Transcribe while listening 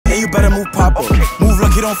then you better move Papa. Move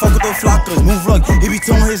like he don't fuck with those flockers. Move like he be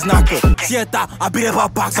towing his knocker. See, I thought I beat up our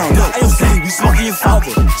box on. Ayo, say, we smoking your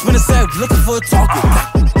father. Spin a set, looking for a talker.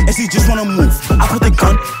 And she just wanna move. I put the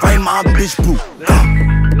gun right in my bitch boot.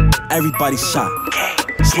 Everybody shot.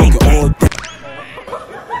 Smoking all day.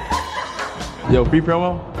 Yo, free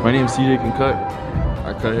promo? My name's CJ can cut.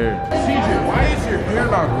 I cut hair. CJ, why is your hair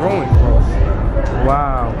not growing, bro?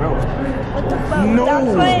 Wow, bro. What the fuck?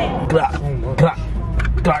 No. Glock.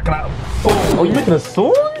 Oh, you making a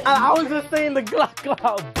song? I was just saying the glock.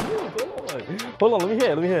 Hold on, let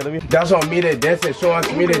me hear. That's on me to dance and show us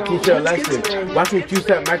me to teach you a lesson. Watch me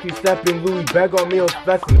Q-step, Mike step in Louis beg on me on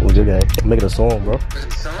specimen. What's your game? I'm making a song, bro.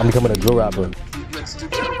 I'm becoming a drill rapper. This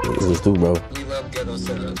is too, bro.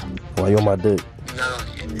 Why you on my dick?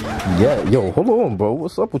 Yeah, yo, hold on, bro.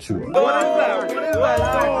 What's up with you? What is that?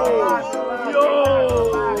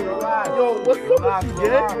 Yo, what's up with you,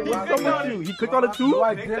 gang? What's up with you? He clicked on it too?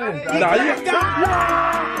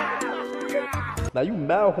 Nah, you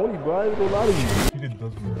mad horny, bro. I ain't gonna lie to you. He did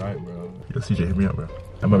does me right, bro. Yo, CJ, hit me up, bro.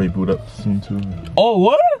 I might be booed up soon too. Oh,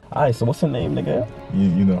 what? Alright, so what's her name, nigga?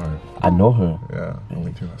 You know her. I know her. Yeah, I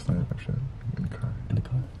linked her last night. Actually, in the car. In the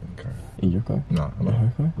car? In the car. In your car? Nah, I'm In not.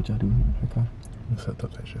 her car? What y'all do in her car? Set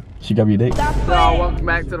up that shit. She got me a date? So, welcome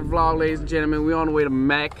back to the vlog, ladies and gentlemen. We're on the way to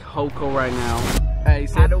Mac Hoco right now. Hey,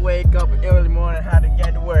 had to wake up early morning, had to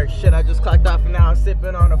get to work. Shit, I just clocked off and now I'm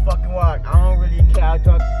sipping on a fucking walk. I don't really care. I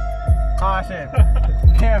drunk. Oh shit.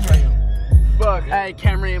 Camera. Fuck. Hey,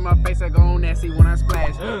 camera in my face, I go on nasty when I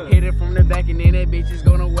splash. Hit it from the back and then that bitch is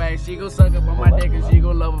gonna wax. She gon' suck up on my dick and she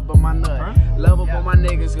gon' love up on my nut. Love up on my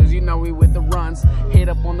niggas cause you know we with the runs. Hit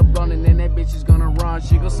up on the blunt and then that bitch is gonna run.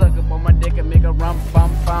 She gon' suck up on my dick and make a rum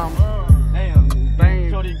bum bum. Damn.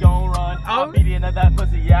 Shorty gon' run. I beat it at that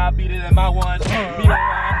pussy, yeah, I beat it in my one. Me and my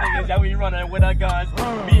niggas, yeah, we running with our guns.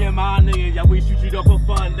 Me and my niggas, yeah, we shoot you up for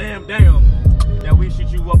fun. Damn. Yeah, we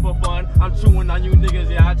shoot you up for fun. I'm chewing on you niggas,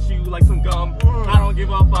 yeah, I chew like some gum. I don't give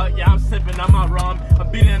a fuck, yeah, I'm sipping on my rum.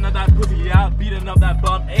 I'm beating up that pussy, yeah, I'm beating up that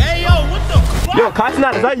bum. Hey, yo, what the fuck? Yo, Kai,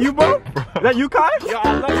 is that you, bro? Is that you, Kai? Yo,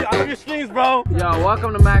 I love your streams, bro. Yo,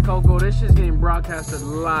 welcome to Mac Hoco. This shit's getting broadcasted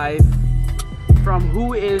live from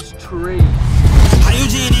whoistrayy. How you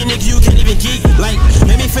GD niggas, you can't even geek. Like,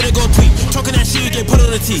 make me finna go tweet. Talking that shit, you get put on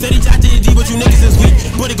the T. Said he jacked in the D, but you niggas is weak.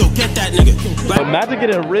 Better go get that nigga. Like, Imagine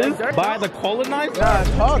getting Rizz by the colonized? Nah, it's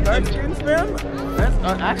called dark skin spam.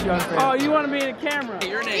 That's actually unfair. Oh, you want to be in the camera? Hey,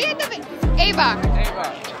 your name?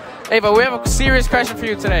 Ava, we have a serious question for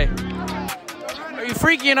you today. Are you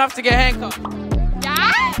freaky enough to get handcuffed?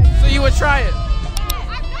 Yeah? So you would try it?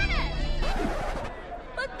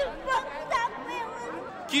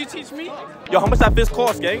 Can you teach me? Yo, how much that fist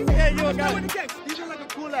cost, gang? Yeah, yo, I got with the kicks. These are like a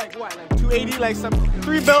cool, like, what, like 280, like some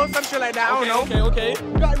 3 bills, some shit like that. I don't know. Okay.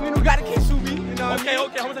 We got a kid Subi, you know what I mean?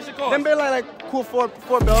 Okay, how much that shit cost? Them bill like cool 4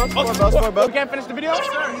 bills, 4 bills. We can't finish the video?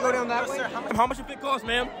 Sir, you go down that way. How much your fit cost,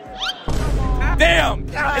 ma'am? Damn!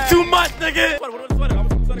 It's too much, nigga! What the sweater? How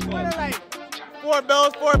much the sweater cost? Like 4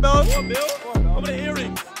 bills. 4 bills? How about the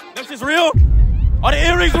earrings? Them shit's real? Are the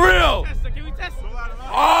earrings real? Can we test?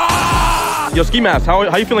 Ah! Yo, Ski Mask, how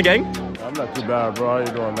you feeling, gang? I'm not too bad, bro. How you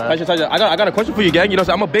doing, man? I got a question for you, gang. You know,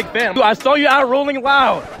 I'm a big fan. Dude, I saw you out rolling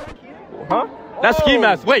loud. Huh? That's Ski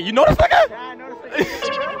Mask. Wait, you know this nigga? Yeah, I noticed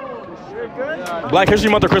it. Black History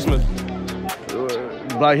Month or Christmas?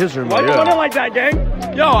 Black History Month, Why you running like that, gang?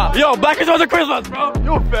 Yo, Black History Month or Christmas, bro?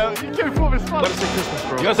 Yo, fam, you can't fool this fuck. Christmas,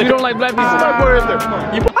 bro. You don't like black people?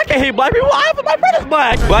 I can't hate black people. My friend is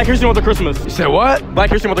black. Black History Month or Christmas? You said what? Black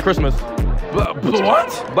History Month or Christmas?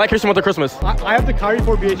 What? Black History Month or Christmas? I have to carry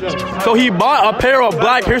for BHS. So he bought a pair of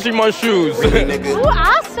Black History Month shoes. Who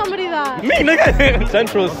asked somebody that? Me, nigga.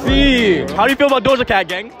 Central C. How do you feel about Doja Cat,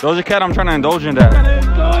 gang? Doja Cat, I'm trying to indulge in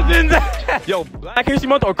that. Yo, Black History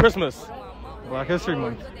Month or Christmas? Black History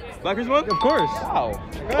Month. Black History Month? Of course. Wow.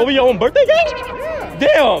 Over your own birthday, gang?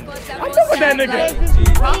 Damn. I'm done with that nigga.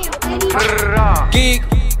 Geek,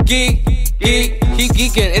 keep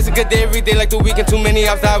geeking. It's a good day every day, like the weekend. Too many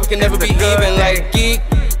outside, we can never be even. Like geek,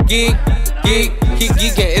 keep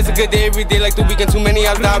geeking. It's a good day every day, like the weekend. Too many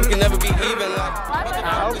outside, we can never be even.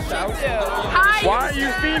 Why are you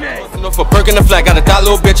fiending? No for perk in the flag, got a dot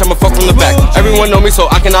little bitch, I'ma fuck from the back. Everyone know me, so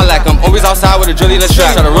I cannot lack. I'm always outside with a drilly in the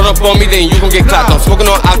strap. Try to run up on me, then you gon' get clapped. I'm smoking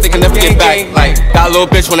on out, they can never get back. Like that little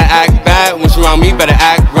bitch wanna act bad, when she around me, better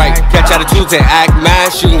act right. Catch attitudes and act mad,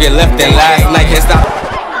 she gon' get left and last. Night can't stop.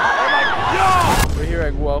 We're here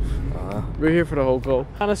at Guelph. We're here for the Hoco.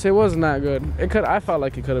 Honestly, it wasn't that good. I felt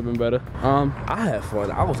like it could have been better. I had fun.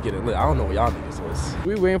 I was getting lit. I don't know what y'all niggas was.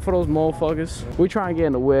 We waiting for those motherfuckers. We trying to get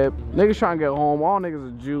in the whip. Niggas trying to get home. All niggas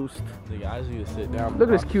are juiced. Nigga, I just need to sit down. Look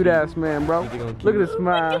at this cute ass man, bro. Look at this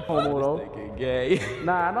smile. Homo though. Gay.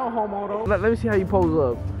 Nah, no homo though. Let me see how you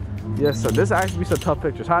pose up. Yes, sir. This actually be some tough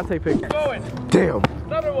pictures. How to take pictures? Damn.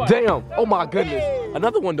 Damn. Oh my goodness.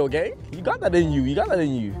 Another one though, gang. You got that in you. You got that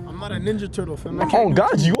in you. I'm not a Ninja Turtle, fam. Oh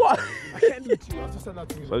God, you are. I can't do it to you. I'll just send that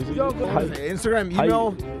to you. Yo, go ahead. Instagram,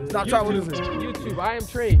 email, Snapchat, what is it? YouTube. I am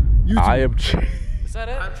Trey. I am Trey. Is that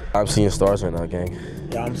it? I'm seeing stars right now, gang.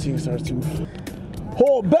 Yeah, I'm seeing stars too.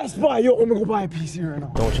 Oh, Best Buy. Yo, I'm gonna go buy a PC right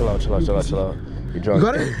now. Don't chill out. You drunk. You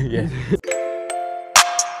got it? Yeah.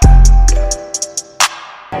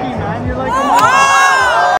 Man, you're like,